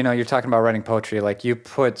tell, you're talking about writing poetry, like you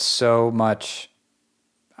put so much,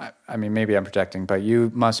 I mean, maybe I'm projecting, but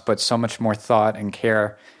you must put so much more thought and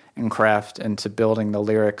care and craft into building the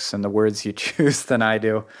lyrics and the words you choose than I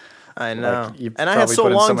do. I know. Like, and I had so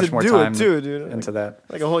long to do it too, dude. Into that.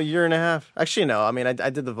 Like a whole year and a half. Actually, no. I mean, I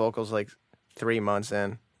did the vocals like 3 months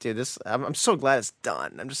in. Dude, I'm so glad it's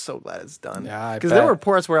done. I'm just so glad it's done. Yeah, because there were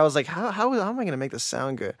parts where I was like, how am I going to make this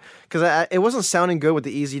sound good? Because it wasn't sounding good with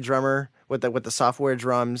the Easy Drummer, with the software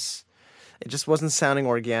drums. It just wasn't sounding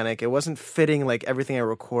organic. It wasn't fitting like everything I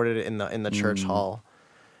recorded in the church hall,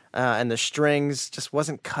 and the strings just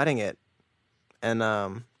wasn't cutting it.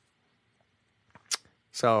 And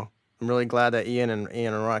so I'm really glad that Ian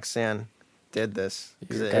and Roxanne did this. You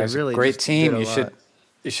guys, it really great team.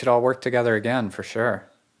 You should all work together again for sure.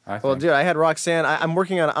 Well, dude, I had Roxanne. I'm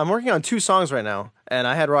working on 2 songs right now, and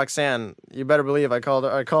I had Roxanne. You better believe I called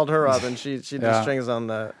her up, and she did strings on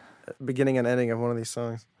the beginning and ending of one of these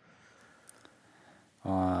songs.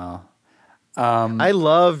 Wow. I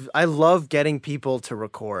love getting people to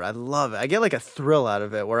record. I love it. I get like a thrill out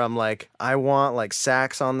of it where I'm like, I want like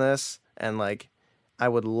sax on this, and like I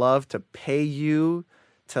would love to pay you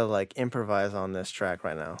to like improvise on this track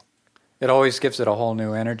right now. It always gives it a whole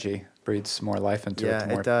new energy, breathes more life into it. The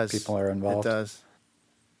more it does. People are involved. It does.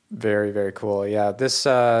 Very, very cool. Yeah. This.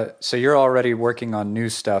 So you're already working on new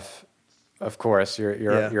stuff. Of course,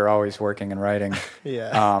 you're always working and writing.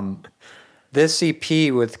 Yeah. This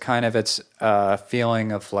EP with kind of its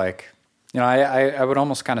feeling of like, I would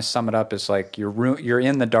almost kind of sum it up as like you're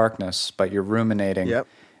in the darkness, but you're ruminating. Yep.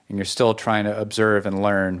 And you're still trying to observe and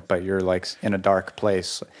learn, but you're like in a dark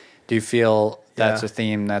place. Do you feel that's a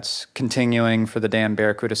theme that's continuing for the Dan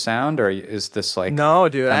Barracuda sound, or is this like no,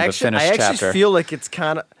 dude? I actually chapter? feel like it's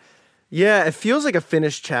kind of Yeah, it feels like a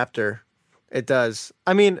finished chapter. It does.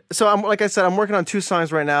 I mean, so like I said, I'm working on 2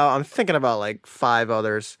 songs right now. I'm thinking about like 5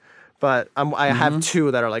 others, but I have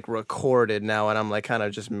 2 that are like recorded now, and I'm like kind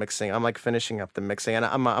of just mixing. I'm like finishing up the mixing, and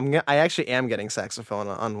I actually am getting saxophone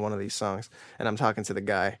on one of these songs, and I'm talking to the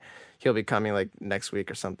guy. He'll be coming like next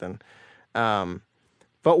week or something.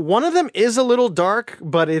 But one of them is a little dark,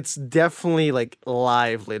 but it's definitely like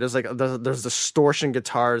lively. There's distortion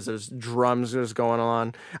guitars, there's drums that's going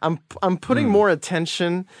on. I'm putting more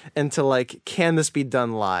attention into like, can this be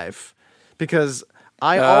done live? Because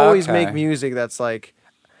I always make music that's like,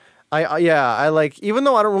 I like, even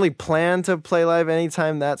though I don't really plan to play live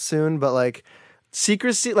anytime that soon, but like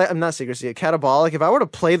Secrecy, like I'm not Secrecy, Catabolic. If I were to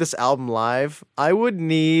play this album live, I would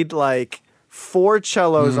need like 4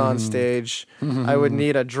 cellos on stage. I would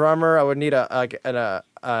need a drummer. I would need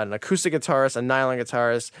an acoustic guitarist, a nylon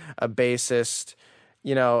guitarist, a bassist,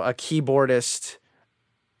 a keyboardist.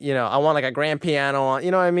 I want like a grand piano.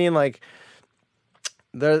 You know what I mean? Like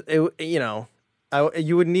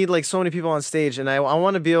you would need like so many people on stage, and I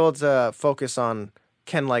want to be able to focus on,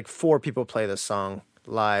 can like 4 people play this song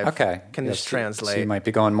live? Okay. Can this translate? So you might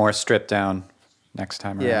be going more stripped down next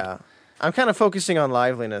time around. Yeah. I'm kind of focusing on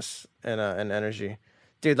liveliness and energy.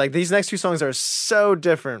 Dude, like these next 2 songs are so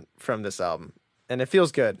different from this album, and it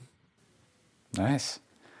feels good. Nice.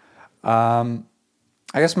 I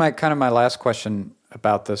guess my last question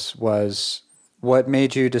about this was, what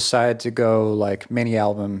made you decide to go like mini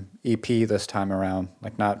album EP this time around?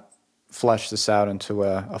 Like not flesh this out into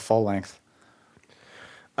a full length?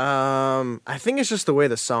 I think it's just the way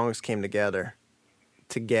the songs came together.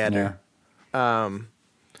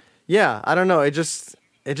 Yeah, I don't know. It just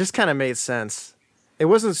kind of made sense. It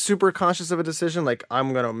wasn't super conscious of a decision, like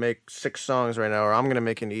I'm gonna make 6 songs right now, or I'm gonna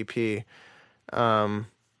make an EP. When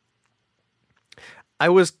I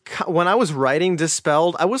was writing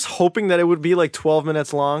Dispelled, I was hoping that it would be like 12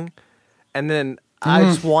 minutes long, and then I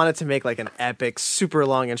just wanted to make like an epic, super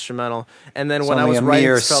long instrumental. And then when I was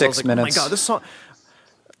writing Dispelled, I was like, minutes. oh my god, this song.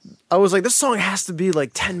 I was like, this song has to be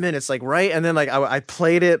like 10 minutes, like right? And then like I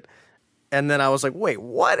played it. And then I was like, wait,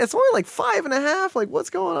 what? It's only like 5.5? Like, what's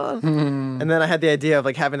going on? And then I had the idea of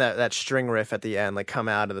like having that string riff at the end, like come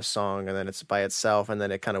out of the song, and then it's by itself, and then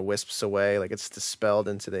it kind of wisps away, like it's dispelled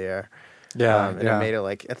into the air. And it made it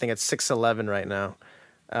like, I think it's 6:11 right now.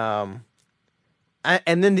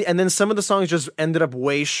 And then some of the songs just ended up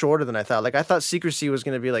way shorter than I thought. Like I thought Secrecy was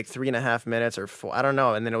going to be like 3.5 minutes or 4, I don't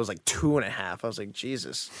know. And then it was like 2.5. I was like,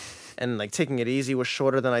 Jesus. And like Taking It Easy was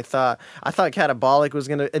shorter than I thought. I thought Catabolic was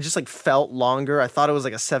it just like felt longer. I thought it was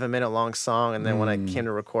like a 7-minute long song, and then when I came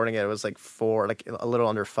to recording it, it was like 4, like a little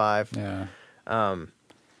under 5. Yeah.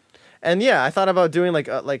 And yeah, I thought about doing like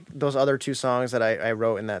those other 2 songs that I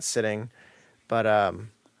wrote in that sitting, but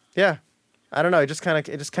yeah, I don't know. It just kind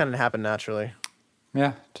of happened naturally.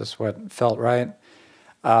 Yeah, just what felt right.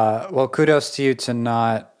 Well, kudos to you to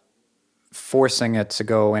not forcing it to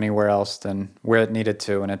go anywhere else than where it needed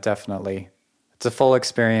to, and it's a full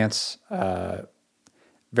experience,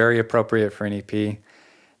 very appropriate for an EP.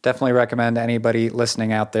 Definitely recommend anybody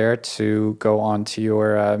listening out there to go on to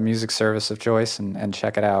your music service of choice and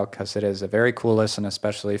check it out, because it is a very cool listen,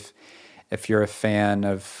 especially if you're a fan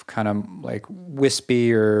of kind of like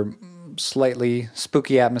wispy or slightly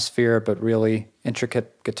spooky atmosphere, but really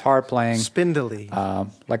intricate guitar playing. Spindly.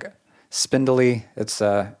 Like spindly. It's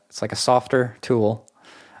like a softer Tool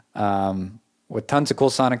with tons of cool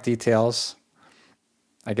sonic details.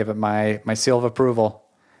 I give it my seal of approval.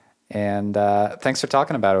 And thanks for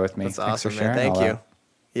talking about it with me. That's thanks awesome, for sharing. Man. Thank you.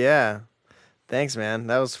 Yeah. Thanks, man.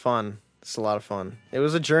 That was fun. It's a lot of fun. It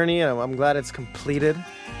was a journey, and I'm glad it's completed.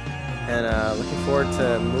 And looking forward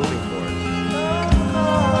to moving forward.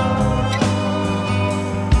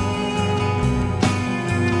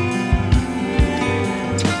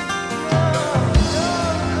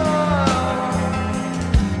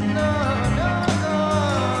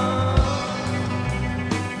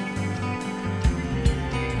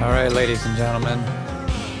 All right, ladies and gentlemen,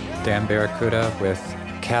 Dan Barracuda with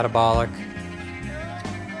Catabolic.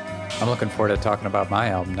 I'm looking forward to talking about my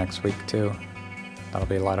album next week, too. That'll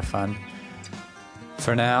be a lot of fun.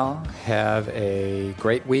 For now, have a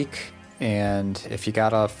great week, and if you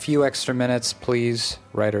got a few extra minutes, please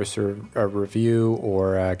write us a review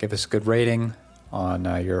or give us a good rating on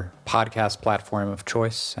your podcast platform of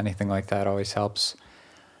choice. Anything like that always helps.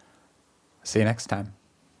 See you next time.